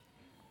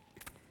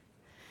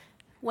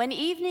When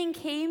evening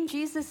came,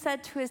 Jesus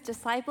said to his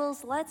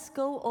disciples, "Let's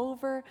go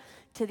over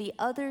to the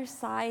other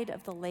side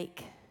of the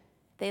lake."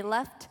 They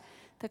left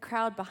the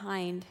crowd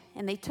behind,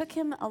 and they took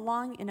him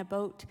along in a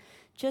boat,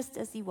 just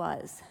as he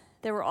was.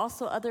 There were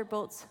also other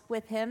boats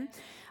with him.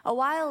 A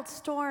wild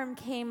storm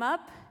came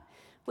up.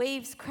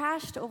 Waves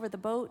crashed over the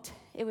boat.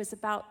 It was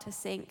about to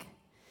sink.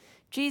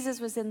 Jesus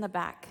was in the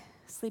back,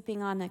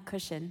 sleeping on a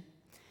cushion.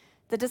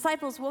 The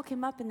disciples woke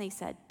him up and they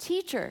said,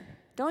 "Teacher,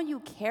 don't you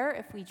care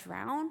if we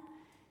drown?"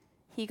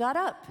 He got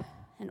up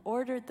and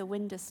ordered the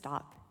wind to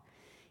stop.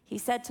 He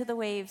said to the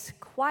waves,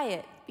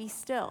 "Quiet, be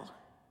still."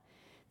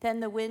 Then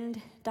the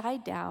wind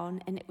died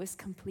down and it was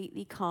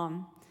completely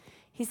calm.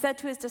 He said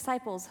to his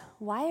disciples,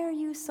 "Why are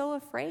you so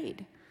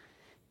afraid?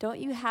 Don't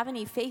you have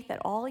any faith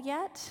at all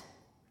yet?"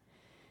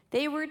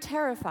 They were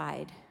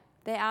terrified.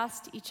 They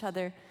asked each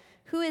other,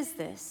 "Who is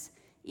this?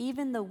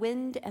 Even the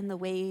wind and the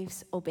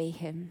waves obey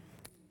him."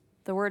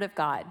 The word of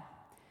God.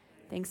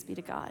 Thanks be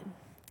to God.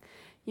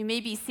 You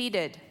may be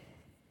seated.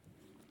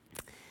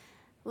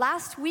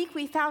 Last week,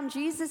 we found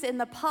Jesus in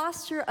the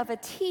posture of a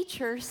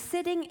teacher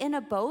sitting in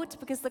a boat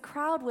because the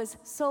crowd was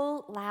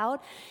so loud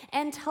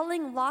and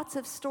telling lots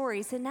of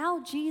stories. And now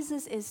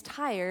Jesus is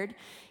tired.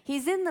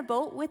 He's in the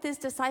boat with his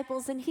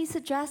disciples and he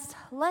suggests,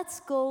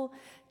 let's go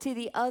to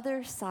the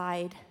other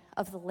side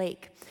of the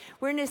lake.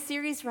 We're in a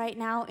series right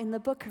now in the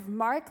book of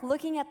Mark,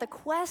 looking at the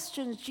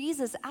questions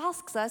Jesus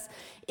asks us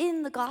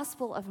in the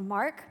Gospel of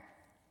Mark.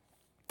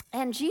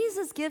 And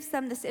Jesus gives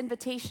them this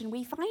invitation.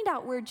 We find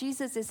out where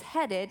Jesus is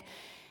headed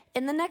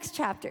in the next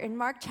chapter, in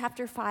Mark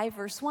chapter 5,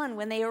 verse 1.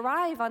 When they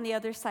arrive on the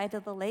other side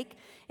of the lake,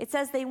 it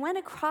says they went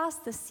across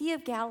the Sea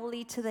of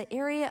Galilee to the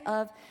area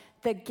of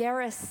the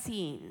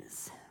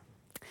Gerasenes.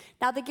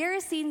 Now, the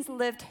Gerasenes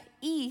lived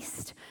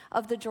east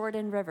of the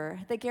Jordan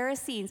River. The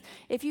Gerasenes,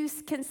 if you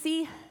can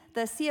see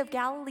the Sea of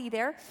Galilee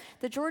there,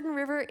 the Jordan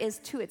River is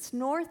to its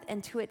north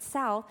and to its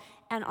south,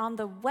 and on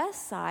the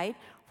west side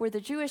were the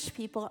Jewish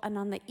people, and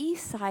on the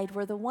east side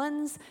were the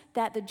ones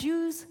that the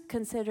Jews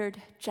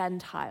considered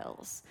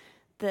Gentiles.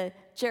 The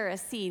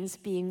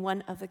Gerasenes being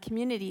one of the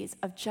communities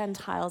of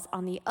Gentiles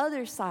on the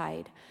other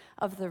side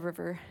of the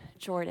River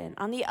Jordan,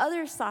 on the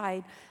other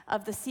side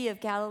of the Sea of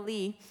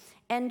Galilee.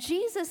 And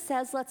Jesus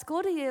says, let's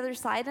go to the other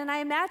side. And I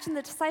imagine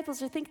the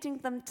disciples are thinking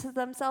to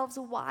themselves,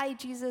 why,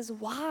 Jesus,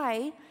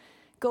 why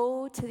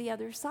go to the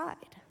other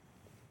side?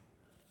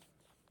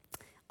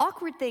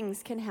 Awkward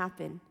things can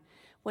happen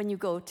when you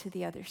go to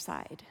the other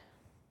side.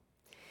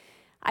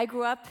 I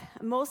grew up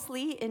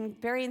mostly in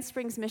Berrien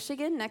Springs,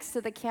 Michigan, next to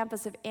the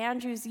campus of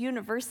Andrews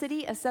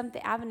University, a Seventh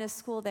Adventist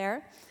school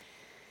there.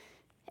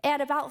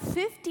 And about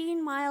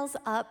 15 miles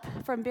up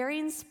from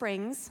Berrien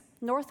Springs,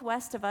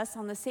 northwest of us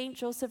on the St.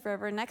 Joseph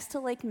River, next to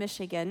Lake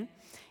Michigan,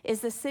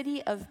 is the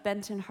city of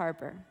Benton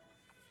Harbor.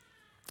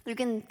 You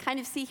can kind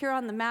of see here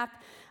on the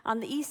map, on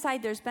the east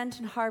side, there's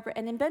Benton Harbor.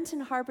 And in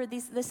Benton Harbor,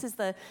 this is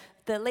the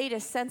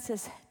latest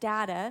census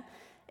data.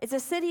 It's a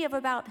city of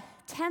about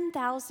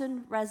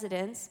 10,000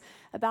 residents,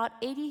 about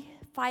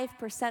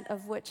 85%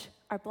 of which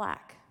are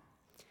Black.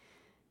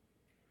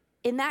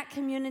 In that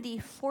community,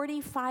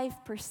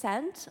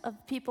 45%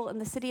 of people in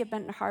the city of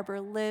Benton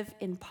Harbor live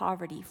in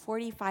poverty,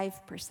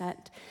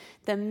 45%.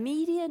 The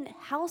median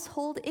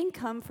household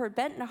income for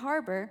Benton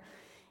Harbor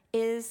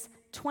is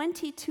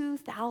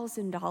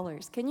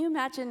 $22,000. Can you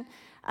imagine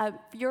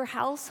your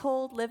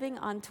household living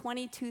on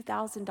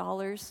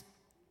 $22,000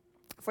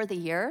 for the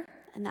year?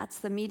 And that's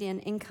the median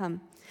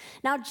income.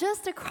 Now,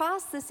 just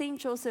across the St.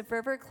 Joseph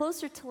River,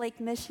 closer to Lake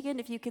Michigan,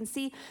 if you can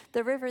see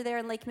the river there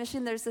in Lake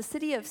Michigan, there's the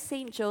city of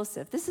St.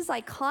 Joseph. This is the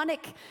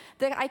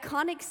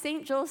iconic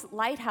St. Joe's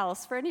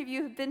Lighthouse. For any of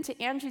you who've been to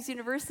Andrews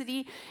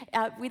University,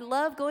 we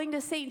love going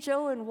to St.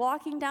 Joe and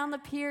walking down the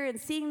pier and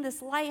seeing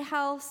this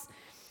lighthouse.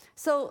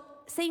 So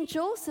St.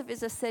 Joseph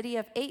is a city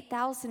of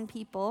 8,000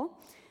 people,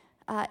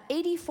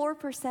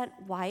 84%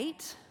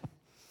 white,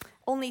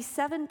 only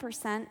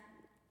 7%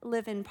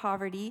 live in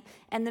poverty,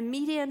 and the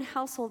median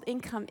household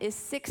income is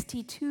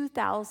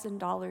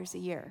 $62,000 a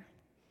year.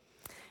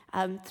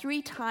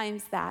 3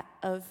 times that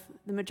of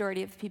the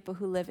majority of people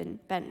who live in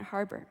Benton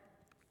Harbor.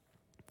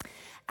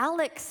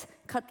 Alex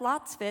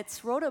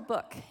Kotlatzwitz wrote a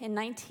book in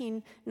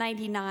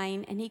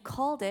 1999, and he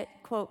called it,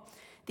 quote,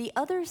 "The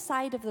Other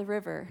Side of the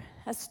River,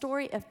 a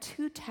story of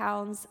 2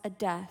 towns, a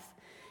death,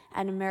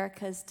 and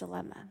America's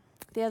dilemma."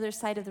 The Other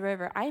Side of the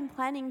River. I'm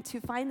planning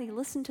to finally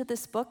listen to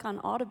this book on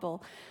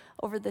Audible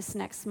over this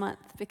next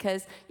month,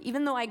 because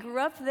even though I grew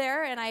up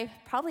there and I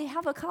probably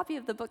have a copy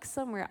of the book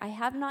somewhere, I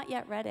have not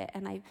yet read it,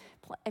 and I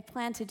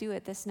plan to do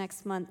it this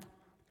next month.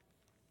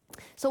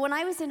 So when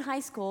I was in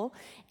high school,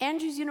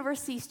 Andrews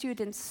University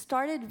students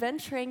started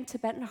venturing to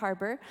Benton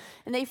Harbor,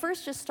 and they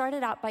first just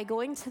started out by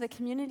going to the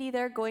community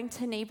there, going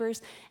to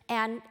neighbors,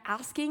 and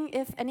asking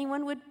if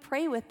anyone would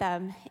pray with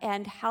them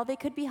and how they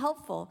could be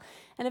helpful.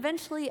 And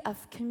eventually a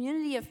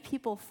community of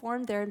people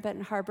formed there in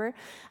Benton Harbor,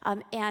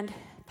 and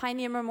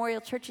Pioneer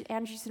Memorial Church at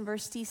Andrews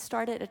University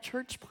started a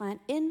church plant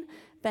in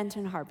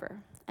Benton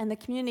Harbor. And the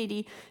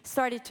community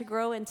started to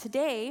grow, and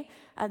today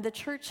the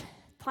church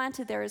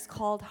planted there is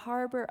called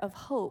Harbor of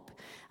Hope,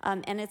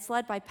 and it's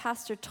led by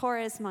Pastor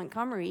Torres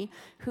Montgomery,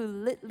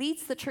 who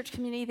leads the church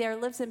community there,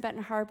 lives in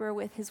Benton Harbor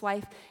with his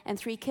wife and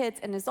 3 kids,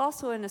 and is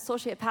also an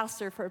associate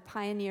pastor for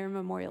Pioneer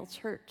Memorial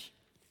Church.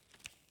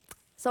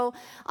 So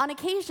on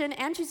occasion,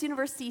 Andrews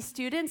University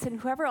students and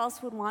whoever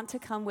else would want to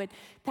come would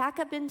pack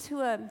up into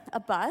a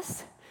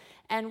bus,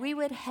 and we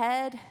would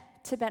head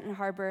to Benton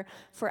Harbor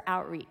for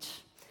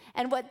outreach.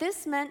 And what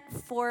this meant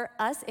for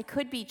us, it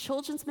could be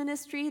children's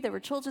ministry. There were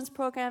children's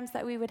programs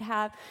that we would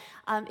have.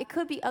 It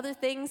could be other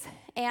things.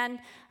 And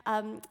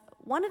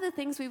one of the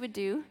things we would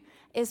do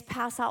is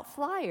pass out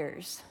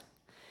flyers.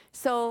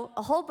 So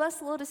a whole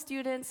busload of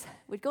students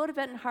would go to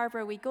Benton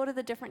Harbor. We'd go to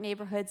the different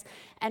neighborhoods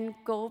and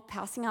go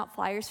passing out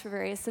flyers for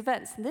various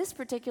events. And this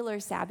particular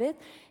Sabbath,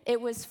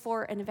 it was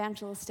for an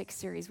evangelistic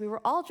series. We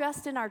were all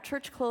dressed in our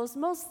church clothes,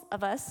 most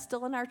of us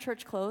still in our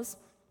church clothes.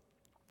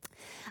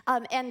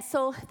 And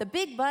so the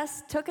big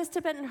bus took us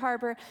to Benton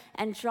Harbor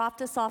and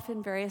dropped us off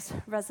in various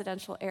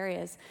residential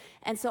areas.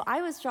 And so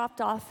I was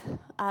dropped off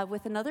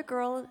with another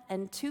girl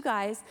and 2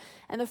 guys,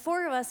 and the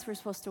 4 of us were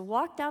supposed to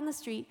walk down the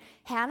street,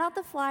 hand out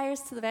the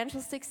flyers to the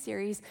evangelistic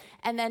series,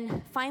 and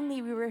then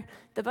finally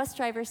the bus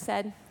driver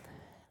said,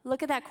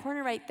 "Look at that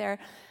corner right there.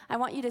 I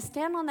want you to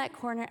stand on that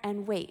corner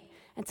and wait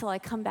until I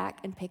come back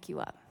and pick you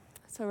up."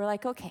 So we're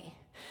like, okay.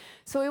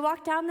 So we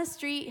walked down the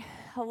street,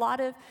 a lot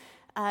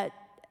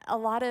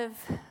of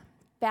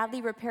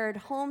badly repaired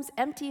homes,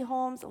 empty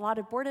homes, a lot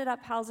of boarded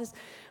up houses.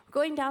 We're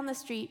going down the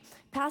street,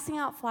 passing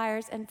out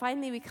flyers, and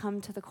finally we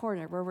come to the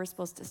corner where we're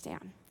supposed to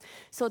stand.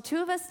 So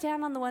 2 of us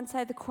stand on the one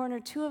side of the corner,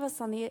 2 of us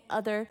on the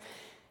other,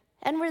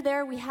 and we're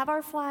there. We have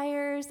our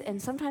flyers,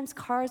 and sometimes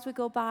cars would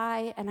go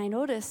by, and I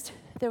noticed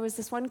there was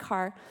this one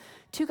car,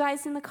 2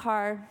 guys in the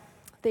car.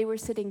 They were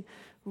sitting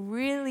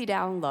really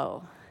down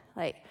low,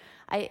 like,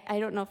 I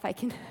don't know if I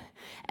can,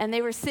 and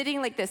they were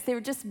sitting like this. They were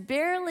just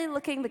barely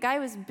looking. The guy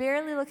was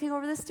barely looking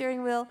over the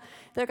steering wheel.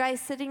 The guy's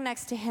sitting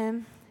next to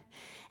him,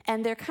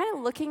 and they're kind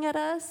of looking at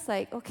us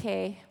like,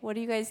 okay, what are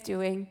you guys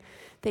doing?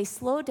 They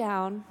slow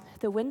down.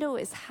 The window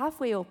is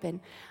halfway open.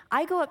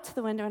 I go up to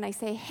the window and I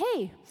say,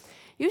 "Hey,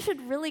 you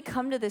should really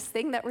come to this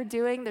thing that we're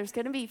doing. There's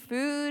going to be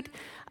food.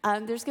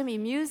 There's going to be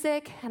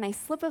music." And I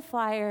slip a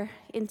flyer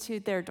into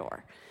their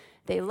door.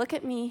 They look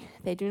at me.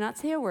 They do not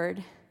say a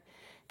word.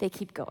 They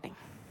keep going.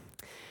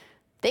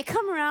 They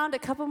come around a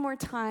couple more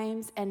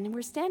times, and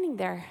we're standing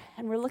there,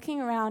 and we're looking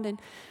around,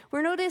 and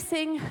we're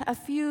noticing a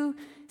few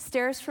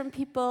stares from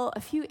people, a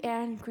few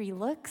angry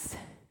looks,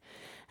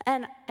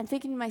 and I'm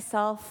thinking to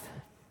myself,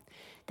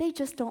 they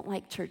just don't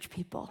like church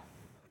people.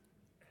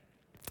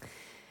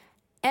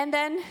 And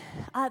then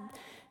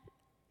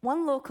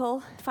one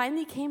local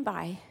finally came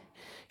by.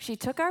 She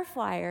took our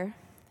flyer,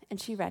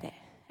 and she read it,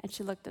 and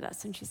she looked at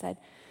us, and she said,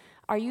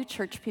 "Are you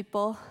church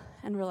people?"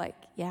 And we're like,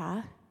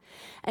 "Yeah."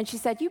 And she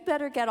said, "You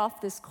better get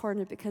off this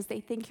corner because they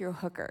think you're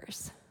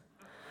hookers."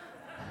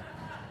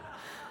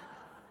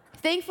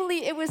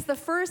 Thankfully, it was the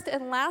first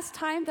and last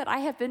time that I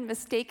have been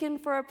mistaken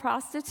for a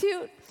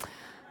prostitute.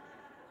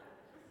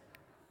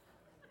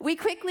 We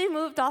quickly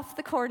moved off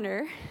the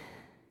corner,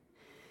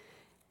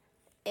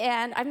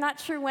 and I'm not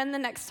sure when the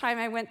next time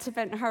I went to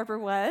Benton Harbor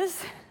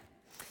was,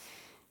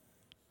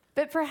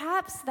 but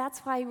perhaps that's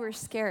why we're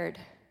scared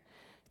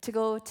to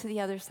go to the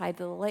other side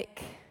of the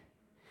lake.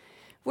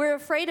 We're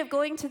afraid of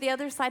going to the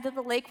other side of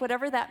the lake,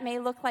 whatever that may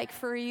look like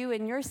for you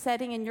in your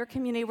setting, in your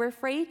community. We're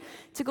afraid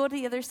to go to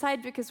the other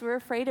side because we're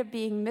afraid of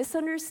being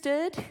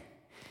misunderstood,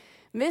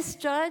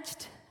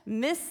 misjudged,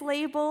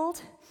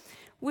 mislabeled.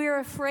 We're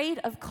afraid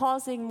of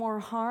causing more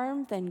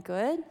harm than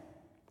good.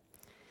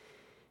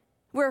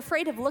 We're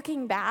afraid of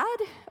looking bad,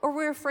 or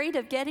we're afraid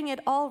of getting it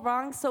all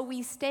wrong, so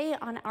we stay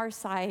on our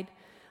side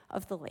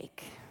of the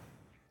lake.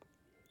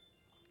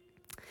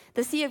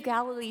 The Sea of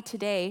Galilee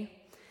today,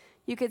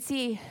 you could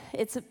see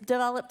it's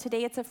developed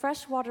today. It's a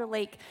freshwater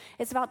lake.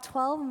 It's about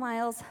 12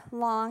 miles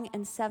long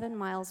and 7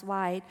 miles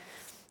wide.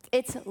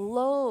 It's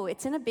low.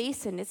 It's in a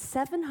basin. It's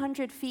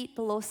 700 feet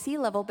below sea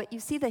level, but you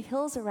see the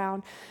hills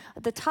around.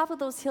 The top of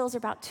those hills are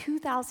about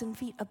 2,000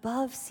 feet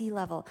above sea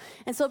level.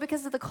 And so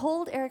because of the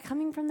cold air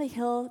coming from the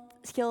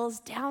hills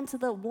down to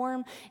the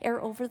warm air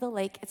over the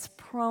lake, it's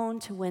prone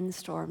to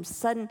windstorms.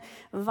 Sudden,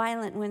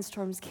 violent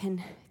windstorms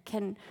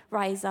can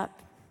rise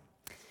up.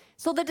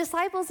 So the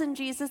disciples and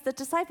Jesus, the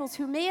disciples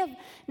who may have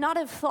not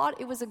have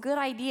thought it was a good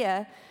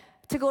idea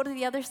to go to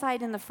the other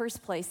side in the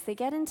first place, they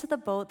get into the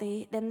boat,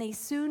 then they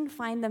soon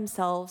find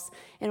themselves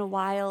in a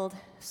wild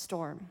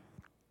storm.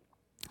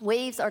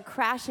 Waves are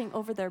crashing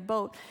over their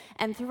boat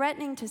and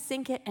threatening to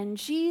sink it, and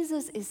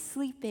Jesus is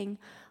sleeping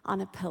on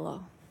a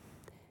pillow.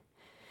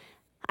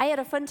 I had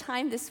a fun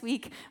time this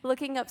week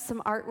looking up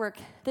some artwork.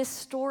 This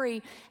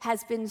story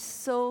has been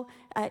so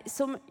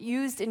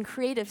used in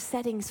creative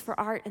settings for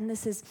art, and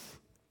this is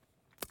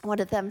one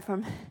of them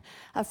from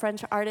a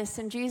French artist,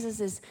 and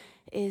Jesus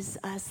is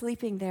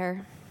sleeping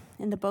there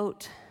in the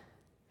boat.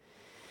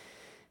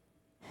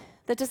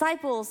 The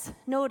disciples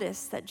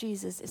notice that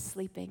Jesus is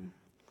sleeping,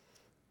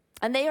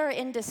 and they are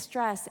in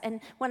distress. And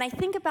when I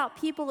think about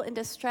people in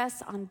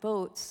distress on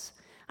boats,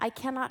 I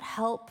cannot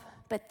help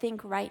but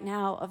think right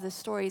now of the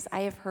stories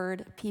I have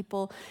heard of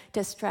people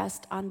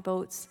distressed on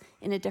boats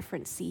in a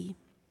different sea.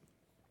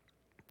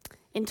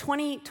 In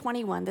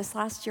 2021, this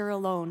last year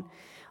alone,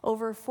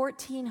 over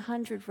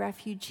 1,400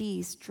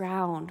 refugees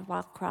drowned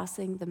while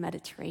crossing the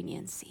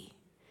Mediterranean Sea.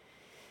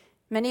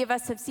 Many of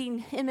us have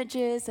seen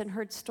images and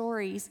heard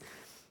stories.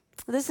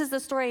 This is the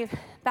story of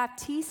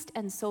Baptiste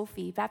and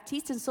Sophie.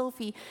 Baptiste and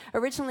Sophie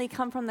originally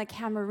come from the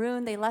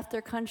Cameroon. They left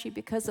their country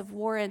because of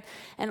war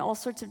and all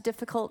sorts of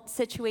difficult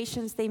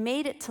situations. They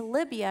made it to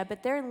Libya,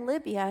 but there in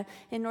Libya,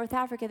 in North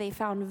Africa, they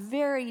found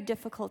very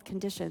difficult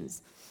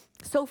conditions.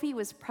 Sophie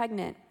was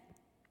pregnant,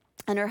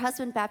 and her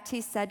husband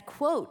Baptiste said,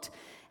 quote,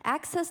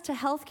 "Access to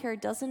healthcare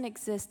doesn't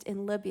exist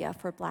in Libya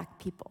for Black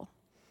people.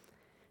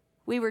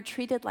 We were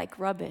treated like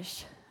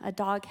rubbish. A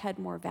dog had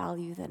more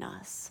value than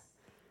us."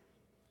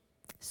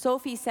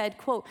 Sophie said,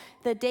 quote,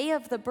 "The day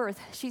of the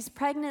birth," she's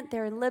pregnant,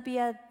 they're in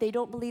Libya, they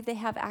don't believe they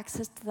have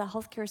access to the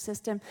healthcare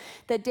system.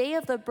 "The day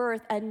of the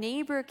birth, a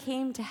neighbor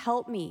came to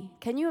help me."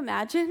 Can you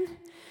imagine?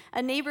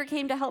 A neighbor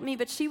came to help me,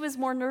 but she was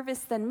more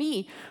nervous than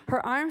me.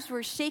 Her arms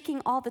were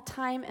shaking all the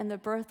time, and the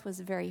birth was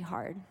very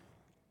hard.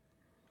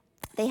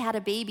 They had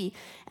a baby,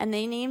 and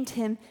they named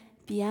him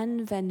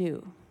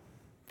Bienvenue.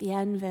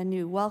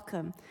 Bienvenue,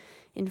 welcome,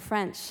 in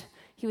French.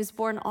 He was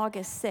born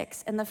August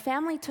 6th, and the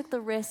family took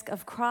the risk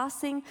of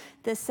crossing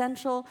the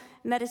central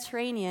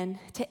Mediterranean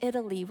to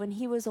Italy when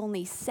he was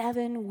only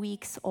 7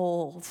 weeks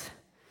old.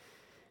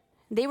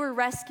 They were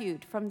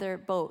rescued from their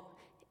boat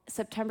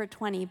September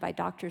 20 by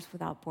Doctors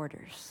Without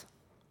Borders.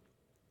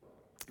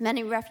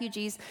 Many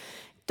refugees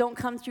don't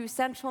come through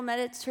central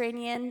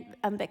Mediterranean,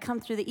 but come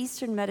through the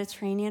eastern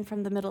Mediterranean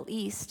from the Middle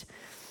East.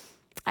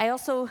 I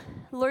also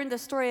learned the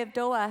story of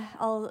Doa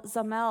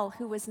Al-Zamel,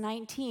 who was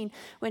 19,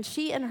 when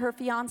she and her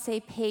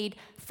fiance paid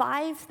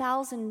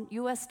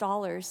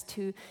 $5,000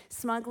 to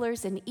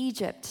smugglers in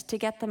Egypt to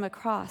get them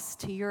across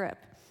to Europe.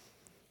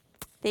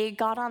 They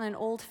got on an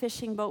old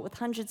fishing boat with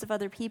hundreds of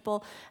other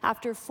people.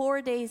 After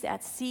 4 days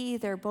at sea,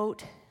 their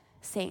boat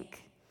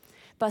sank.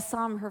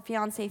 Bassam, her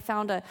fiance,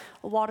 found a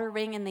water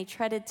ring and they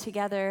treaded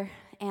together.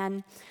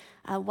 And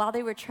while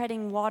they were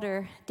treading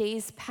water,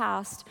 days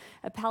passed.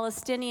 A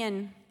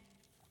Palestinian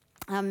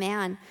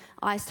man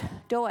asked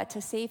Doa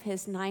to save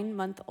his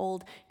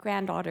 9-month-old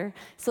granddaughter.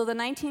 So the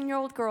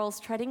 19-year-old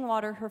girl's treading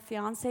water, her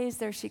fiance is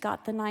there. She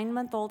got the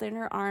 9-month-old in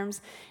her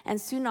arms,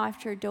 and soon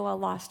after, Doa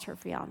lost her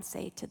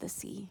fiance to the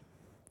sea.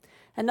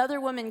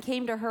 Another woman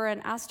came to her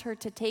and asked her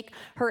to take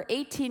her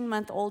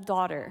 18-month-old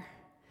daughter.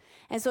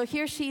 And so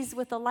here she's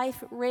with a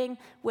life ring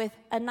with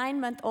a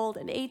 9-month-old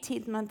and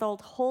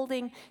 18-month-old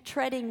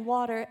treading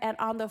water, and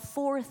on the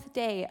 4th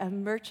day, a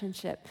merchant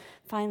ship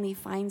finally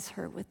finds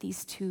her with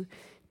these two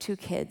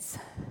kids.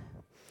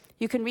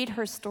 You can read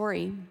her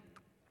story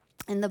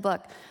in the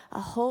book,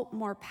 A Hope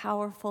More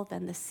Powerful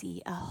Than the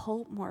Sea, A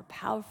Hope More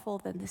Powerful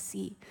Than the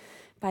Sea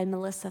by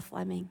Melissa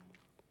Fleming.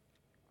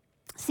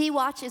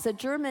 Sea-Watch is a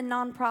German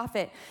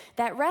nonprofit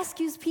that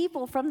rescues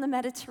people from the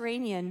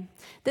Mediterranean.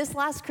 This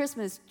last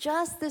Christmas,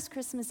 just this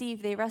Christmas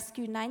Eve, they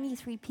rescued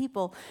 93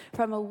 people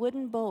from a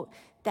wooden boat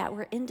that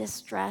were in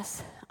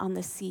distress on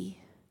the sea.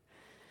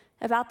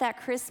 About that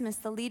Christmas,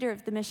 the leader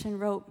of the mission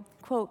wrote,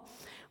 quote,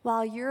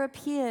 "While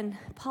European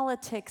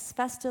politics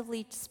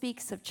festively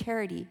speaks of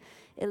charity,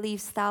 it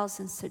leaves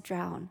thousands to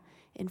drown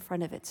in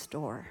front of its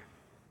door."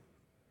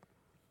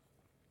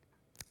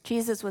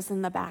 Jesus was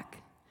in the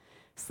back,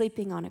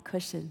 sleeping on a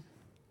cushion.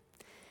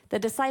 The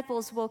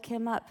disciples woke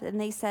him up and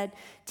they said,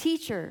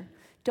 "Teacher,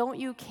 don't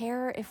you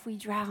care if we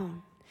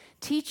drown?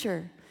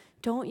 Teacher,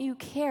 don't you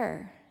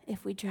care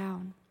if we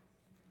drown?"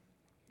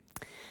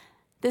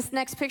 This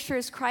next picture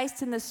is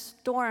Christ in the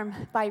Storm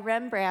by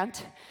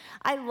Rembrandt.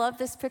 I love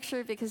this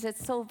picture because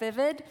it's so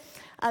vivid.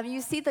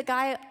 You see the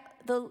guy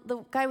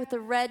with the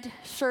red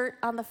shirt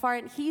on the far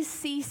end, he's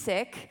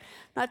seasick.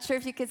 Not sure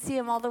if you could see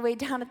him all the way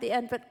down at the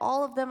end, but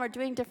all of them are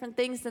doing different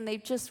things and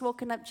they've just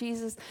woken up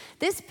Jesus.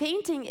 This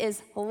painting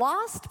is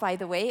lost, by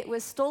the way. It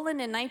was stolen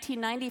in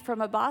 1990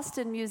 from a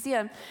Boston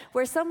museum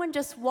where someone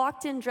just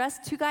walked in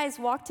dressed, 2 guys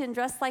walked in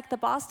dressed like the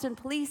Boston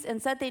police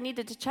and said they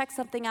needed to check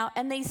something out,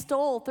 and they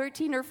stole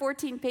 13 or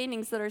 14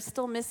 paintings that are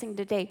still missing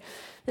today.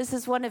 This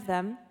is one of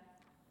them.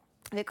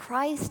 The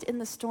Christ in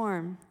the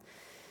Storm.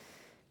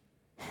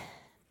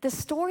 The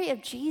story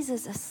of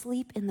Jesus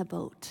asleep in the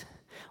boat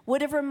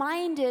would have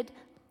reminded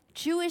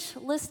Jewish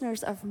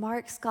listeners of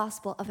Mark's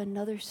gospel of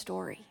another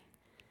story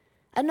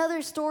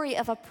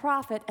of a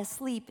prophet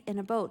asleep in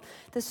a boat,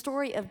 the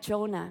story of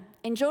Jonah.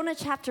 In Jonah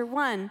chapter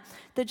 1,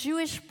 the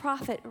Jewish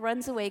prophet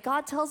runs away.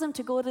 God tells him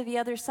to go to the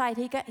other side.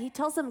 He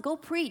tells him, "Go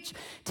preach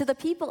to the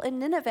people in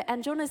Nineveh."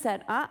 And Jonah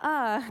said,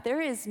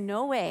 there is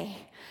no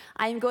way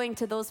I'm going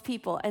to those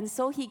people. And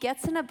so he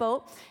gets in a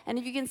boat, and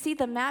if you can see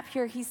the map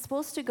here, he's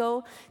supposed to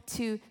go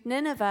to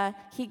Nineveh.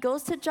 He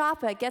goes to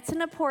Joppa, gets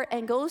in a port,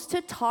 and goes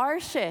to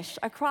Tarshish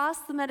across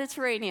the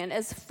Mediterranean,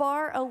 as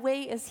far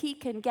away as he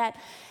can get.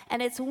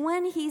 And it's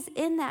when he's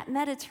in that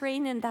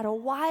Mediterranean that a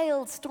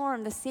wild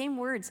storm, the same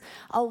words,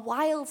 a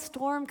wild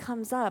storm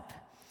comes up.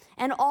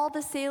 And all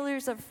the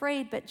sailors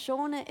afraid, but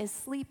Jonah is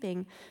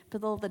sleeping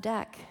below the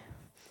deck.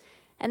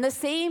 And the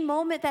same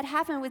moment that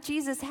happened with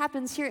Jesus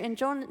happens here in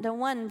Jonah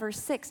 1, verse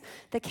 6.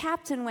 The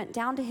captain went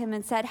down to him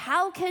and said,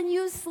 "How can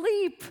you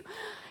sleep?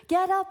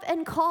 Get up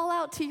and call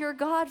out to your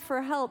God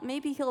for help.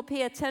 Maybe he'll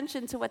pay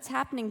attention to what's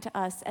happening to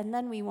us, and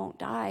then we won't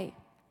die."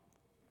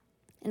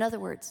 In other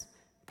words,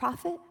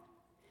 prophet,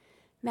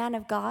 man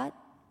of God,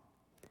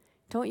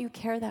 don't you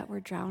care that we're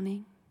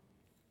drowning?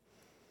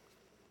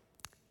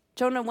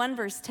 Jonah 1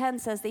 verse 10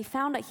 says they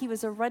found that he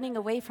was running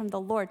away from the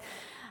Lord.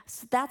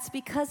 So that's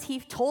because he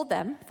told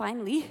them,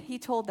 finally, he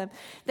told them.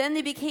 Then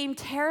they became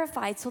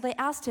terrified, so they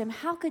asked him,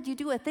 "How could you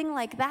do a thing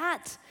like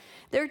that?"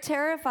 They're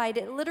terrified.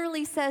 It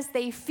literally says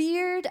they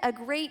feared a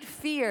great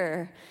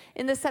fear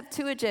in the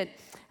Septuagint,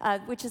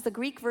 which is the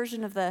Greek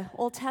version of the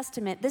Old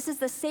Testament. This is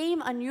the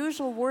same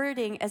unusual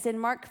wording as in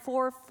Mark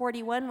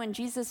 4:41 when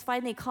Jesus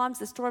finally calms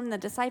the storm and the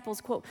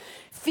disciples, quote,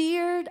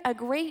 "feared a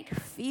great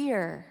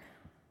fear."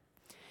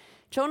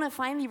 Jonah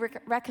finally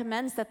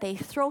recommends that they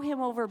throw him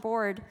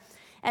overboard.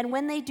 And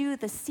when they do,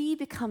 the sea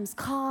becomes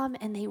calm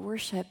and they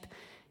worship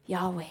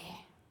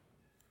Yahweh.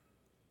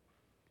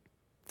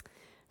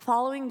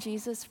 Following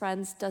Jesus,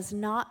 friends, does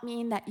not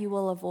mean that you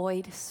will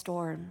avoid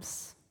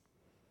storms.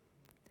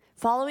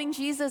 Following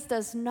Jesus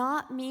does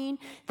not mean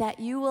that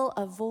you will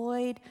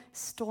avoid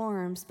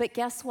storms. But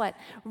guess what?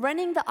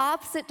 Running the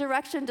opposite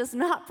direction does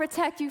not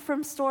protect you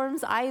from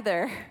storms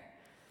either.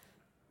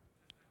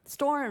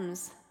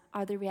 Storms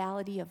are the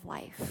reality of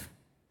life.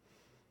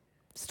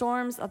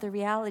 Storms are the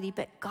reality,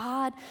 but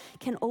God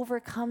can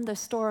overcome the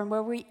storm.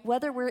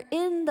 Whether we're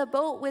in the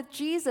boat with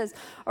Jesus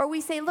or we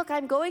say, "Look,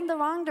 I'm going the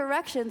wrong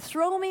direction,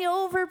 throw me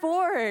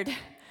overboard."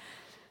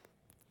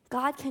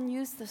 God can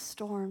use the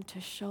storm to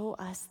show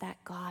us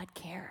that God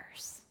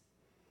cares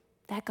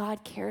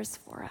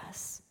for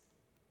us.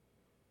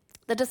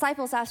 The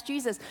disciples asked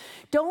Jesus,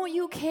 "Don't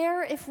you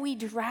care if we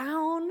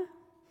drown?"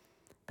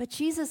 But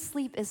Jesus'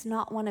 sleep is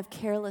not one of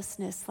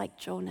carelessness like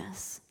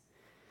Jonah's.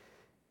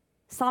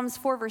 Psalms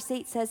 4 verse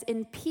 8 says,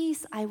 "In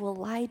peace I will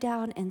lie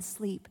down and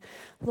sleep.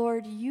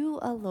 Lord, you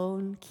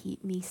alone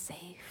keep me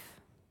safe."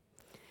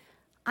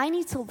 I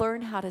need to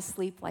learn how to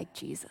sleep like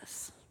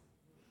Jesus.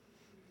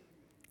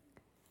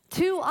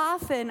 Too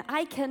often,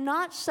 I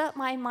cannot shut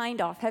my mind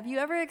off. Have you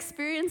ever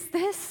experienced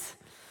this?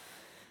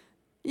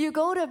 You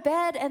go to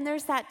bed and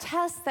there's that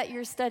test that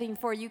you're studying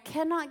for. You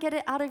cannot get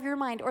it out of your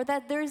mind. Or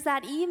that there's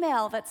that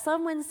email that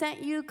someone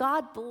sent you,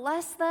 God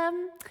bless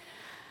them,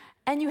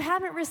 and you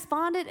haven't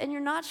responded and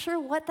you're not sure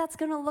what that's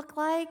going to look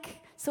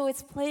like. So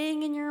it's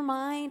playing in your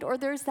mind. Or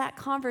there's that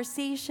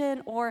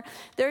conversation, or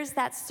there's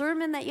that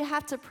sermon that you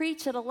have to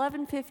preach at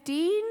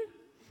 11:15.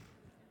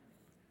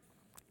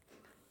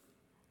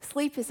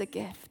 Sleep is a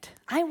gift.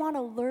 I want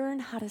to learn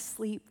how to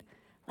sleep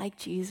like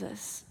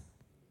Jesus.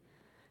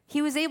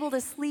 He was able to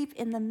sleep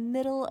in the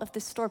middle of the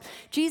storm.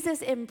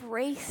 Jesus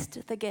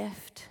embraced the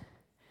gift.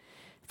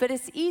 But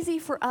it's easy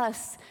for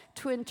us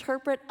to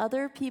interpret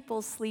other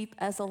people's sleep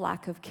as a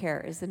lack of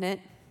care, isn't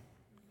it?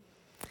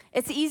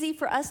 It's easy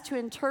for us to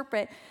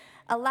interpret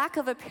a lack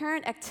of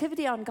apparent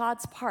activity on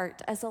God's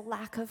part as a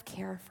lack of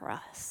care for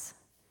us.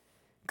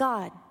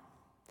 God,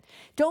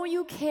 don't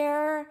you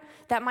care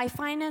that my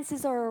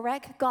finances are a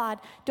wreck? God,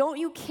 don't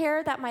you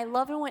care that my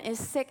loved one is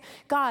sick?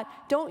 God,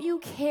 don't you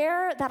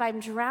care that I'm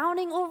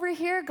drowning over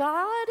here?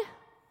 God?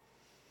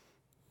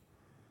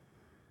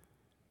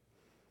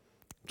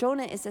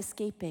 Jonah is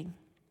escaping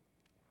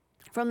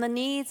from the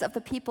needs of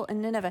the people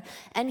in Nineveh,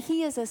 and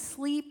he is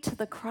asleep to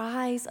the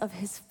cries of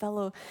his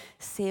fellow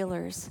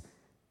sailors,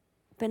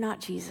 but not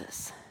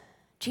Jesus.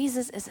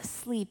 Jesus is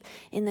asleep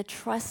in the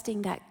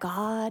trusting that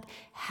God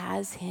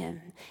has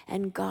him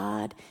and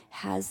God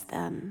has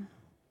them.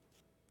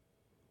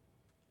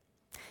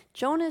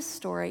 Jonah's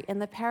story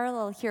and the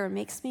parallel here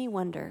makes me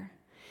wonder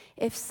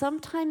if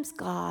sometimes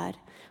God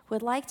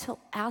would like to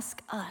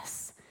ask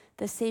us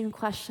the same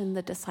question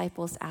the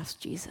disciples asked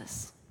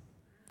Jesus.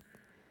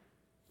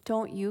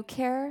 Don't you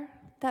care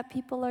that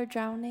people are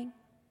drowning?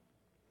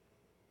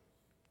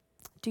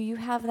 Do you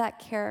have that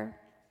care?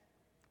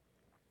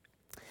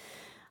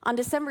 On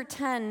December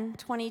 10,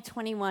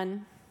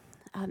 2021,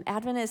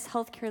 Adventist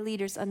healthcare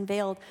leaders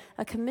unveiled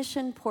a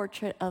commissioned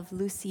portrait of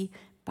Lucy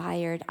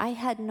Byard. I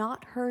had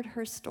not heard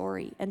her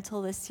story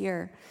until this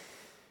year.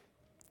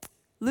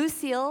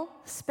 Lucille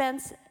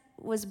Spence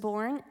was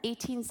born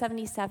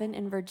 1877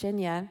 in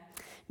Virginia,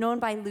 known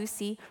by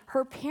Lucy.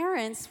 Her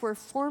parents were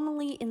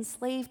formerly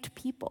enslaved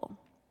people.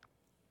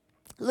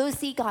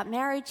 Lucy got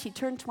married, she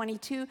turned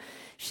 22,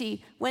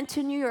 she went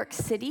to New York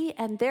City,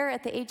 and there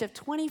at the age of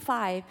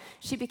 25,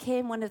 she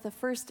became one of the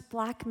first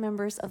Black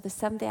members of the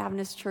Seventh-day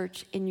Adventist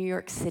Church in New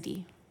York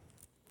City.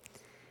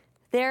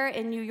 There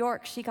in New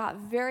York, she got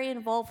very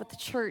involved with the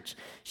church.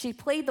 She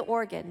played the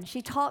organ,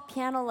 she taught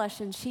piano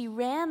lessons, she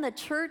ran the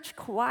church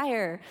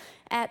choir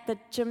at the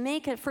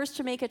First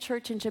Jamaica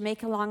Church in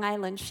Jamaica, Long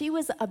Island. She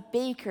was a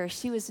baker.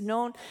 She was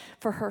known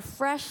for her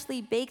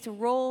freshly baked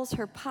rolls,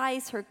 her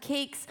pies, her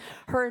cakes,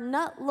 her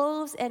nut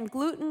loaves, and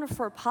gluten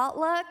for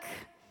potluck.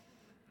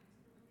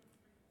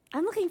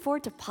 I'm looking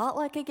forward to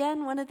potluck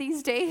again one of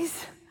these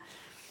days.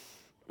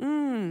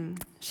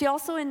 She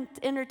also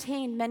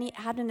entertained many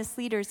Adventist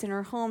leaders in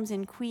her homes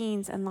in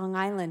Queens and Long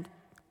Island.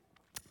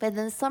 But in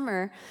the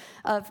summer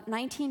of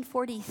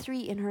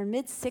 1943, in her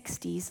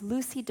mid-60s,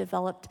 Lucy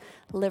developed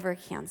liver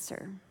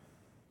cancer.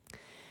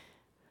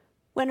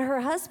 When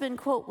her husband,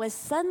 quote, was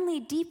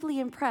suddenly deeply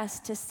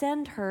impressed to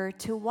send her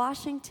to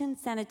Washington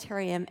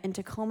Sanitarium in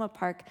Tacoma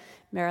Park,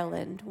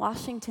 Maryland.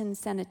 Washington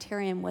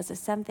Sanitarium was a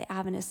Seventh-day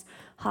Adventist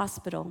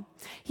hospital.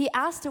 He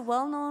asked a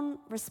well-known,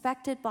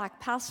 respected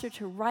Black pastor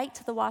to write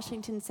to the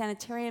Washington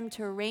Sanitarium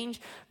to arrange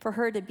for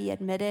her to be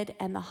admitted,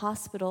 and the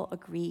hospital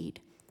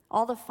agreed.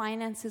 All the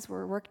finances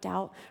were worked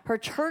out. Her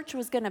church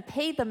was going to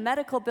pay the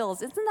medical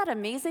bills. Isn't that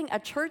amazing? A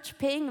church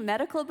paying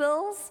medical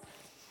bills?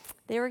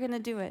 They were going to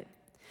do it.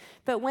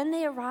 But when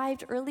they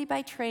arrived early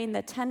by train, the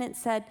attendant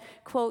said,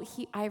 quote,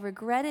 I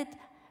regretted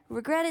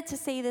to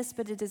say this,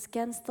 but it is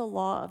against the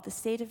law of the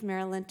state of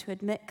Maryland to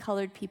admit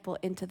colored people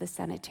into the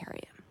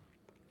sanitarium.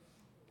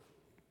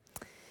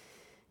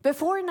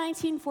 Before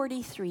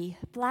 1943,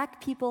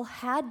 Black people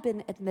had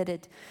been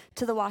admitted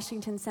to the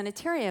Washington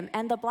Sanitarium,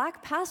 and the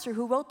Black pastor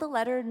who wrote the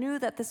letter knew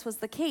that this was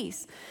the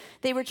case.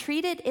 They were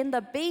treated in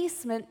the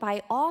basement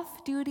by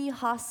off-duty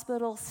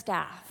hospital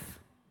staff.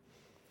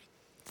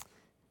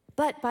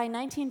 But by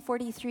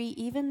 1943,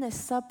 even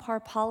this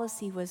subpar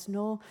policy was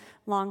no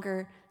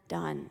longer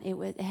done.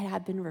 It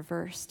had been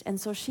reversed. And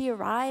so she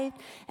arrived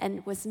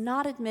and was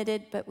not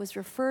admitted, but was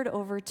referred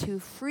over to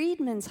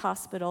Freedman's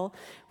Hospital,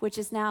 which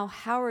is now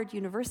Howard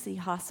University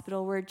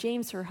Hospital, where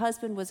James, her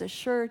husband, was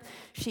assured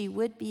she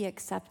would be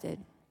accepted.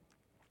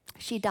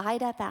 She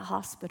died at that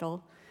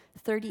hospital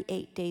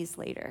 38 days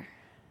later.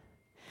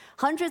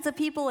 Hundreds of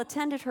people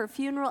attended her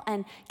funeral,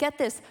 and get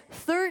this,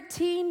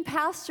 13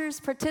 pastors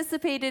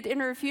participated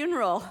in her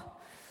funeral.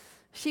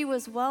 She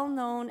was well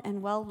known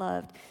and well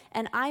loved,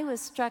 and I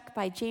was struck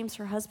by James,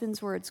 her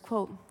husband's words,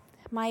 quote,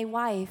 my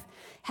wife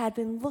had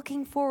been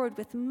looking forward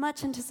with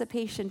much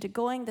anticipation to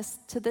going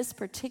to this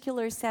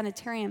particular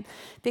sanitarium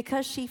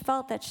because she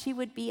felt that she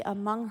would be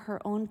among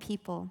her own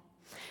people.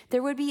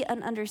 There would be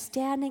an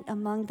understanding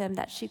among them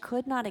that she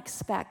could not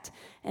expect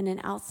in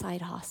an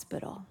outside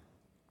hospital.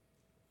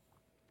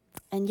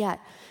 And yet,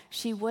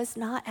 she was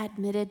not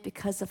admitted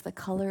because of the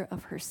color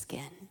of her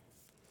skin.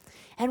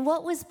 And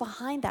what was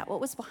behind that? What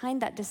was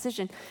behind that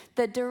decision?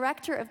 The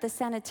director of the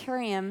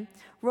sanitarium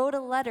wrote a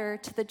letter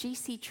to the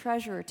GC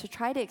treasurer to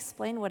try to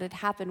explain what had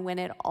happened when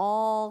it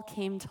all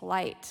came to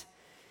light.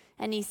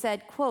 And he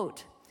said,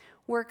 quote,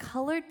 were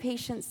colored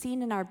patients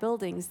seen in our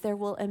buildings, there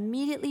will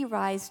immediately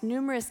rise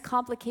numerous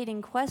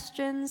complicating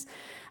questions,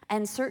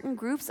 and certain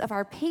groups of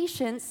our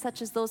patients,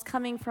 such as those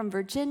coming from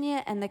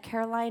Virginia and the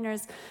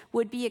Carolinas,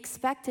 would be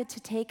expected to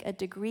take a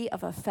degree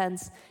of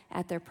offense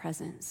at their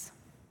presence.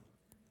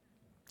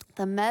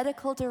 The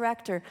medical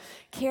director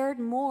cared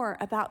more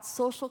about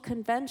social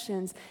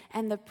conventions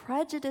and the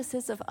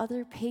prejudices of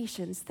other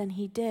patients than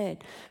he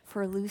did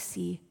for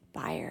Lucy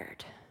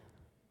Byard.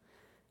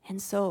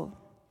 And so,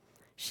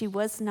 she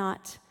was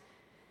not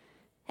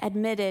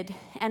admitted.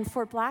 And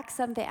for Black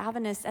Seventh-day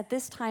Adventists, at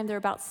this time, there were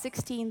about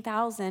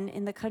 16,000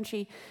 in the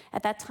country.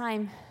 At that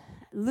time,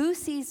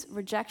 Lucy's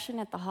rejection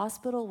at the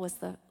hospital was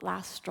the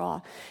last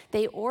straw.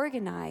 They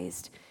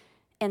organized,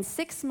 and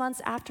 6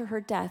 months after her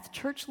death,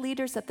 church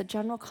leaders at the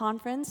General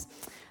Conference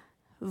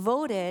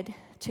voted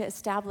to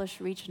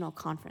establish regional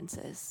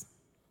conferences.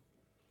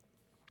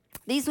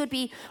 These would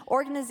be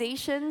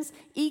organizations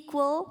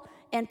equal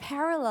and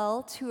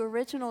parallel to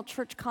original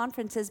church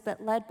conferences,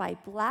 but led by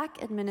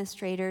Black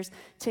administrators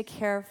to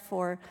care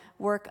for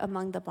work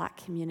among the Black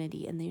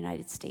community in the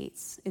United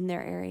States, in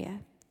their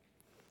area.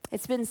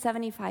 It's been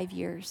 75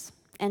 years,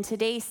 and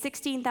today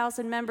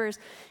 16,000 members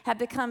have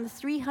become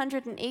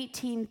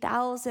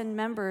 318,000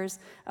 members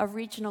of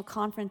regional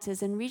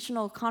conferences, and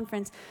regional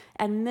conference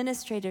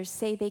administrators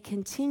say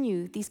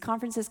these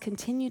conferences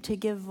continue to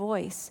give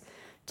voice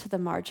to the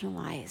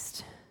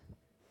marginalized.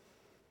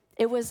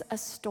 It was a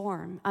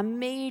storm, a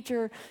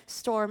major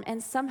storm,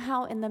 and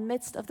somehow in the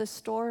midst of the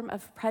storm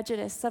of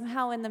prejudice,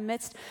 somehow in the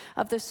midst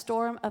of the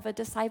storm of a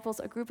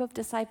group of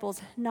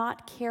disciples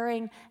not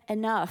caring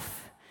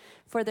enough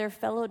for their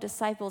fellow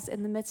disciples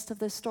in the midst of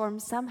the storm,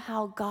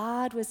 somehow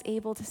God was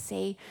able to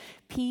say,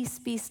 peace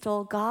be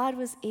still. God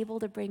was able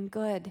to bring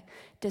good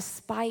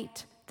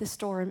despite the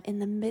storm, in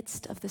the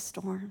midst of the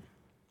storm.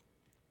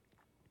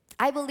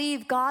 I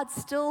believe God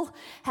still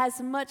has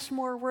much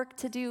more work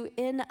to do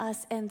in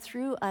us and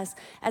through us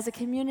as a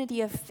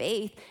community of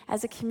faith,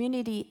 as a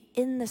community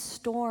in the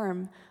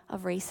storm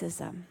of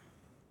racism.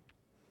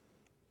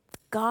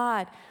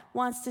 God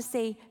wants to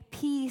say,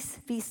 peace,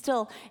 be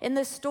still. In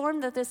the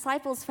storm that the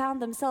disciples found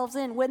themselves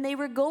in, when they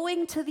were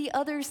going to the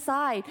other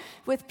side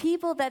with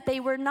people that they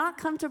were not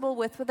comfortable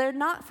with, what they're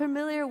not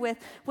familiar with,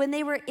 when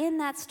they were in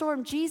that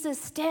storm, Jesus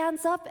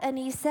stands up and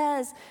he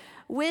says,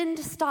 wind,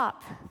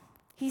 stop.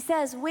 He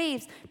says,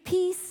 waves,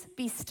 peace,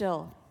 be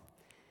still.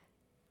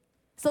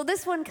 So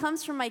this one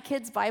comes from my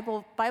kids'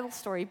 Bible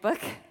story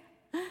book.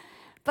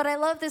 But I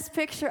love this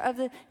picture of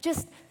the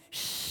just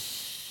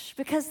shh,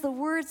 Because the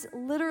words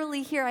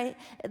literally here,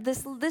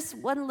 this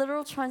one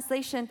literal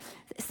translation,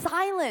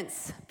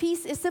 silence.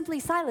 Peace is simply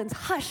silence.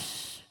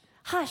 Hush,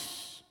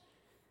 hush.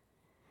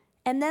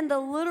 And then the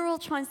literal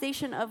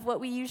translation of what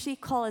we usually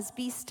call as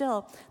be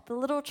still, the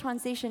literal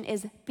translation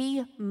is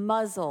be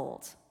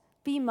muzzled.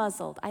 Be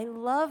muzzled. I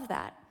love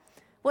that.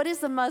 What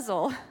is a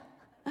muzzle?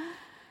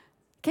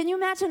 Can you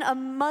imagine a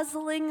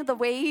muzzling the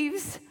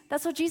waves?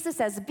 That's what Jesus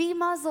says. Be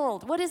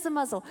muzzled. What is a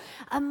muzzle?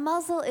 A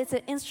muzzle is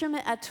an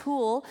instrument, a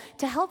tool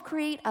to help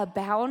create a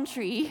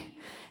boundary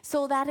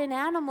so that an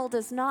animal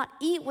does not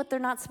eat what they're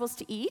not supposed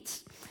to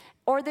eat,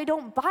 or they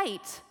don't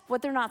bite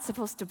what they're not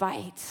supposed to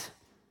bite.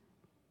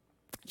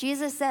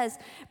 Jesus says,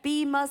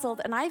 be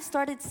muzzled. And I've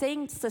started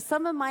saying to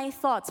some of my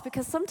thoughts,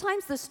 because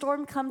sometimes the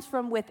storm comes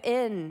from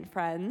within,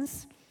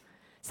 friends.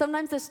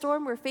 Sometimes the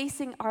storm we're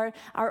facing are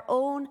our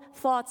own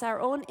thoughts, our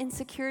own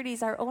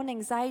insecurities, our own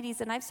anxieties.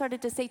 And I've started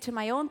to say to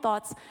my own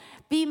thoughts,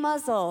 be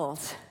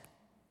muzzled.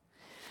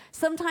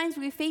 Sometimes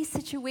we face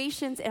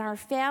situations in our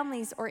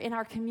families or in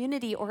our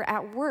community or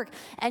at work,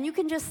 and you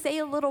can just say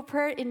a little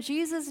prayer in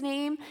Jesus'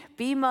 name,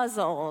 be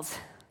muzzled.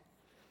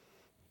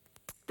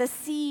 The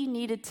sea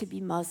needed to be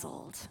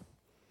muzzled.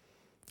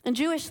 In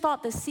Jewish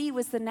thought, the sea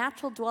was the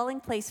natural dwelling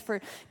place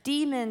for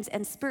demons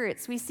and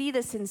spirits. We see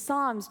this in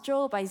Psalms,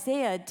 Job,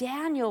 Isaiah,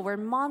 Daniel, where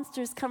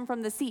monsters come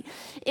from the sea.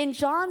 In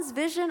John's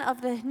vision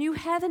of the new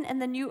heaven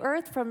and the new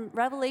earth from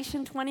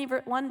Revelation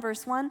 21,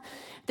 verse 1,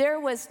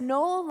 there was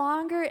no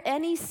longer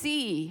any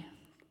sea.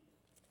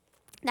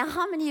 Now,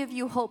 how many of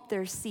you hope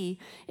there's sea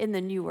in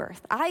the new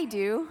earth? I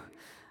do.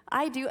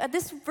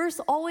 This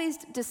verse always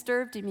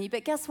disturbed me,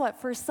 but guess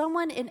what? For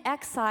someone in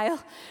exile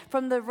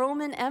from the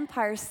Roman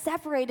Empire,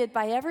 separated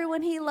by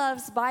everyone he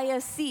loves by a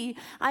sea,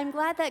 I'm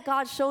glad that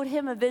God showed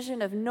him a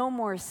vision of no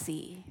more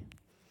sea.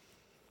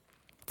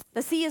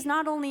 The sea is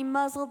not only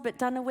muzzled, but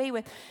done away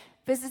with,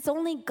 because it's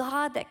only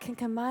God that can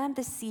command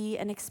the sea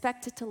and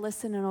expect it to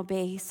listen and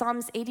obey.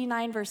 Psalms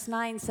 89, verse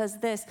 9 says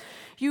this,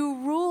 you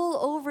rule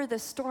over the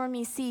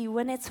stormy sea.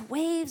 When its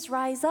waves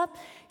rise up,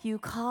 you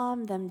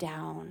calm them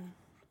down.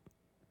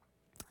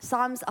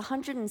 Psalms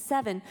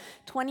 107,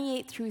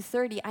 28 through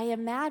 30. I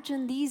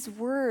imagine these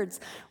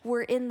words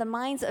were in the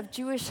minds of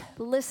Jewish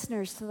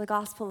listeners to the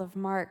Gospel of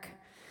Mark.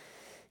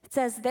 It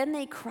says, then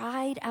they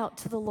cried out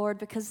to the Lord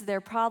because of their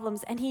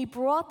problems, and he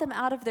brought them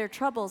out of their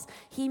troubles.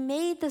 He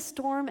made the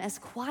storm as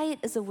quiet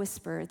as a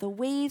whisper. The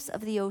waves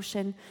of the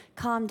ocean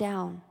calmed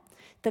down.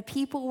 The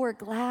people were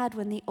glad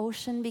when the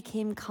ocean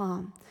became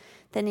calm.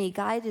 Then he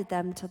guided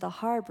them to the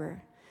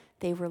harbor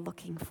they were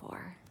looking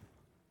for.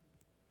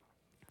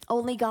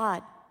 Only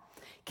God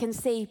can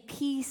say,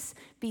 peace,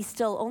 be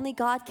still. Only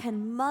God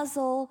can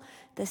muzzle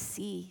the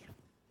sea.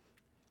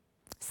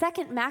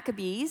 Second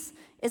Maccabees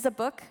is a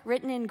book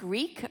written in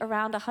Greek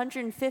around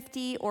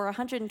 150 or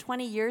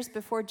 120 years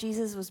before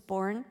Jesus was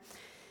born.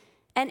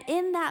 And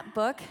in that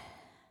book,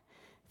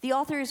 the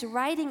author is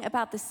writing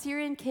about the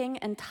Syrian king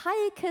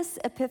Antiochus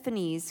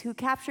Epiphanes, who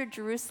captured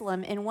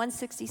Jerusalem in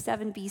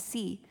 167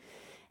 BC.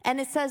 And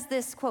it says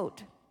this,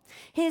 quote,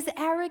 his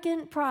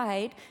arrogant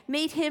pride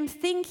made him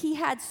think he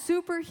had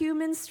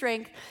superhuman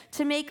strength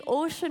to make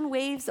ocean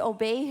waves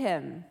obey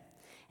him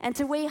and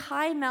to weigh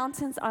high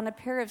mountains on a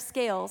pair of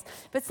scales.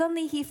 But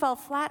suddenly he fell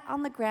flat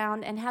on the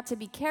ground and had to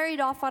be carried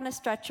off on a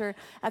stretcher,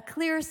 a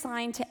clear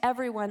sign to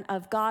everyone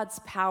of God's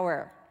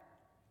power.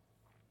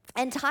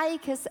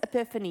 Antiochus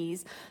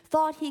Epiphanes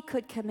thought he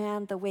could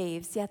command the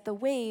waves, yet the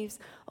waves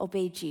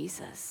obeyed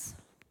Jesus.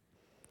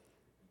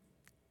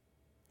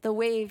 The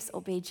waves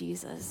obey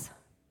Jesus.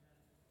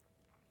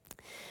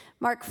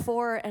 Mark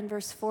 4 and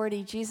verse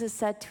 40, Jesus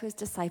said to his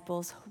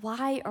disciples,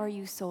 why are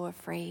you so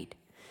afraid?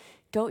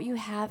 Don't you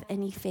have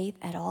any faith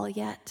at all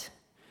yet?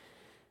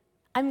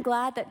 I'm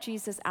glad that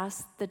Jesus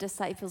asked the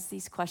disciples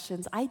these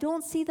questions. I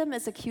don't see them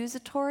as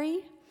accusatory.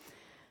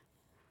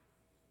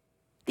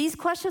 These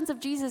questions of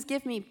Jesus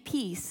give me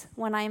peace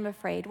when I'm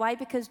afraid. Why?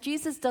 Because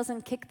Jesus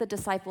doesn't kick the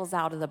disciples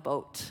out of the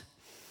boat.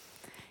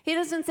 He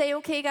doesn't say,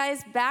 okay,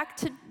 guys, back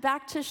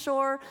to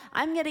shore.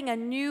 I'm getting a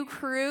new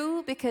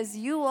crew because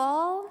you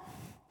all...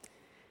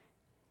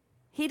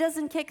 He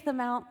doesn't kick them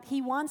out.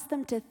 He wants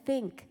them to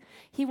think.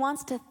 He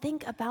wants to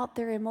think about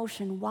their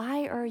emotion.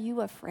 Why are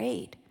you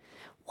afraid?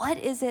 What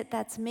is it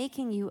that's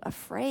making you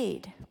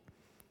afraid?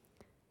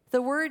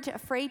 The word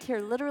afraid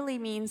here literally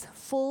means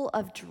full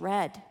of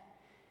dread.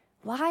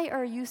 Why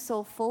are you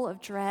so full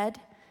of dread?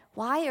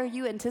 Why are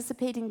you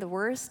anticipating the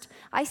worst?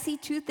 I see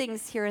two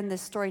things here in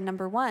this story.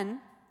 Number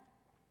one,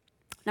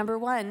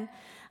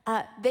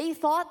 they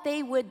thought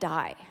they would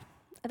die.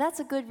 That's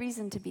a good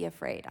reason to be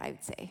afraid, I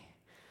would say.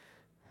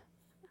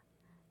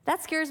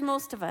 That scares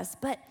most of us.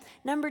 But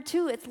number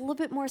two, it's a little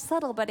bit more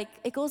subtle, but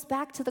it goes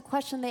back to the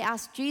question they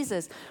asked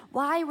Jesus.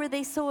 Why were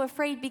they so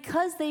afraid?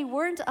 Because they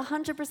weren't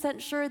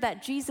 100% sure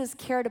that Jesus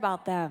cared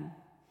about them.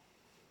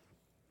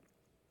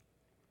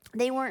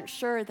 They weren't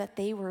sure that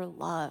they were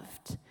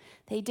loved.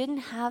 They didn't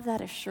have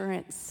that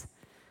assurance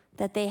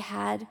that they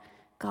had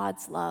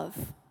God's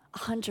love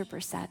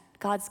 100%,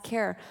 God's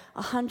care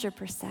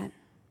 100%.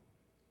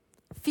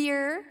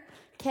 Fear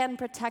can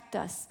protect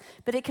us,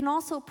 but it can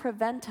also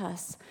prevent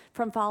us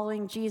from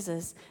following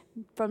Jesus,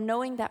 from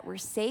knowing that we're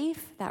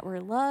safe, that we're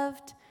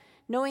loved.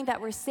 Knowing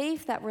that we're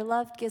safe, that we're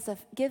loved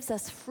gives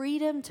us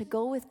freedom to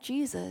go with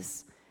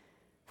Jesus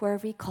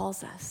wherever he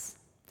calls us,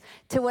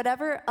 to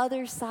whatever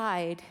other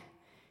side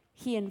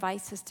he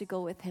invites us to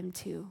go with him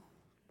to.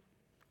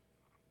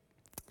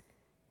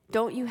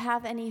 Don't you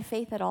have any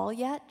faith at all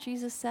yet,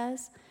 Jesus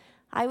says?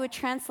 I would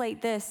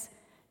translate this,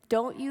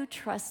 don't you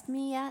trust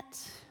me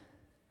yet?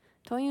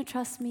 Don't you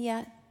trust me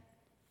yet?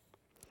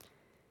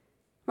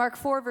 Mark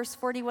 4, verse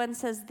 41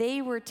 says,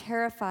 they were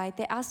terrified.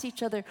 They asked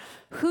each other,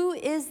 who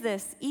is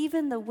this?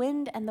 Even the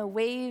wind and the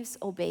waves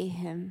obey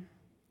him.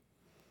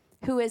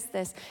 Who is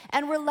this?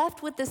 And we're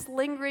left with this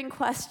lingering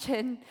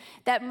question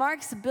that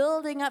Mark's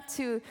building up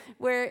to,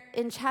 where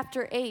in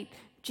chapter 8,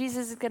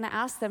 Jesus is going to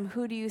ask them,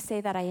 who do you say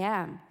that I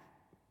am?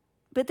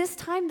 But this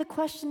time the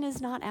question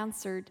is not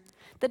answered.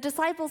 The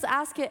disciples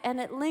ask it and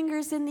it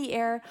lingers in the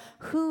air.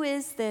 Who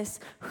is this?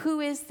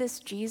 Who is this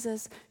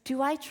Jesus?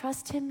 Do I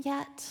trust him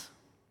yet?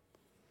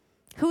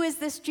 Who is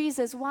this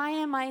Jesus? Why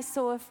am I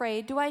so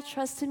afraid? Do I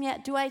trust him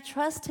yet? Do I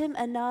trust him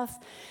enough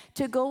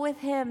to go with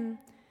him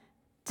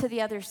to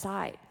the other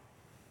side?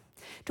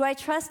 Do I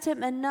trust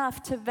him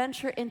enough to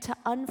venture into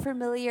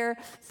unfamiliar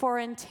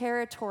foreign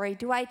territory?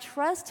 Do I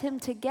trust him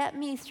to get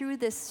me through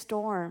this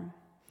storm?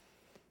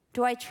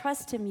 Do I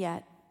trust him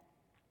yet?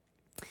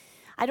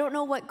 I don't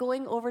know what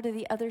going over to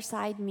the other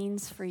side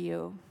means for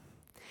you.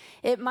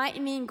 It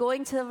might mean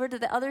going over to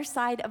the other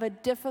side of a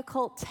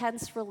difficult,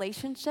 tense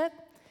relationship.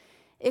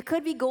 It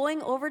could be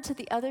going over to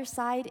the other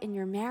side in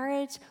your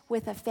marriage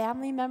with a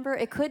family member.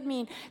 It could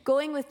mean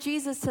going with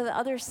Jesus to the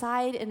other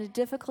side in a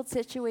difficult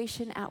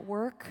situation at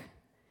work.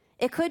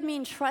 It could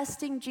mean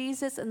trusting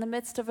Jesus in the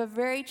midst of a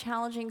very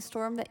challenging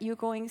storm that you're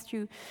going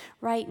through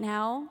right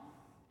now.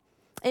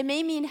 It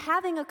may mean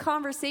having a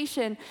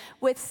conversation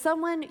with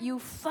someone you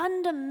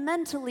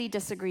fundamentally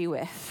disagree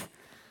with.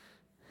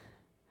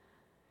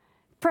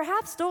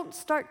 Perhaps don't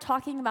start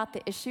talking about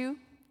the issue.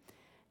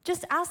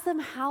 Just ask them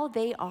how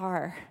they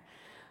are.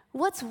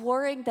 What's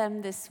worrying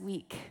them this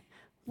week?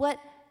 What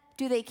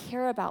do they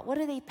care about? What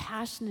are they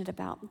passionate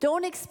about?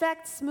 Don't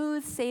expect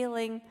smooth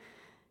sailing.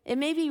 It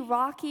may be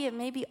rocky, it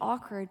may be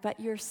awkward, but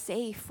you're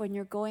safe when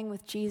you're going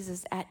with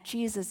Jesus at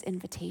Jesus'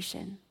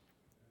 invitation.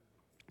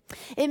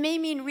 It may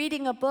mean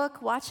reading a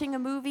book, watching a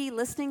movie,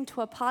 listening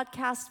to a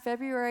podcast.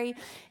 February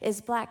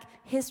is Black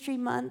History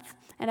Month.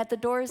 And at the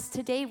doors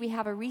today, we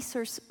have a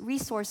resource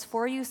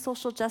for you,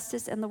 Social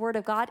Justice and the Word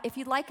of God. If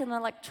you'd like an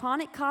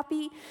electronic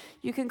copy,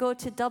 you can go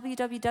to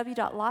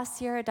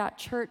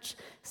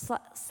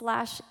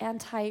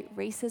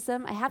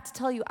www.lasierra.church/anti-racism. I have to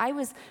tell you, I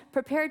was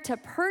prepared to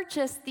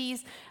purchase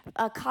these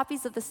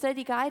copies of the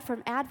study guide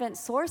from Advent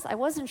Source. I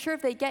wasn't sure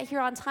if they'd get here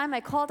on time.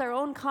 I called our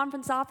own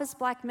conference office,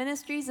 Black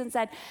Ministries, and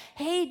said,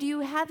 hey, do you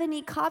have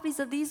any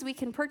copies of these we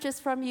can purchase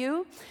from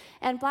you?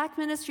 And Black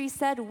Ministries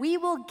said, we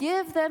will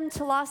give them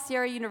to La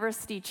Sierra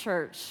University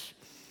Church.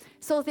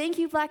 So thank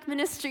you, Black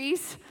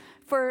Ministries,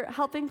 for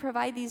helping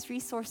provide these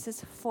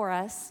resources for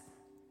us.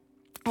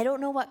 I don't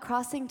know what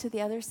crossing to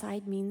the other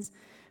side means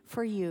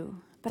for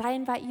you, but I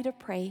invite you to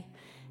pray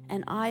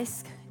and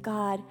ask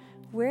God,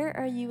 where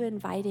are you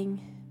inviting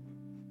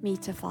me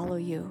to follow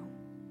you?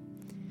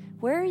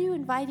 Where are you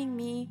inviting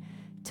me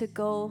to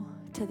go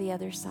to the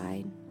other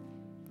side?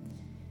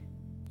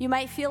 You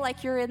might feel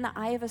like you're in the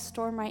eye of a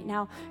storm right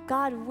now.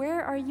 God,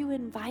 where are you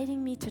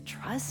inviting me to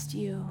trust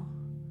you?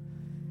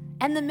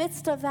 In the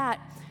midst of that,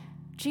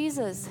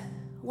 Jesus,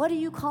 what are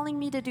you calling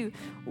me to do?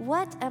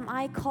 What am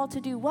I called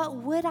to do? What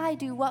would I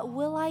do? What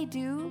will I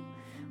do?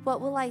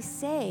 What will I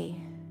say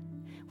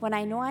when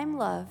I know I'm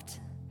loved,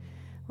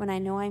 when I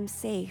know I'm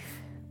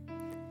safe,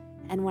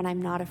 and when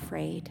I'm not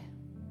afraid?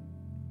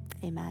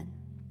 Amen.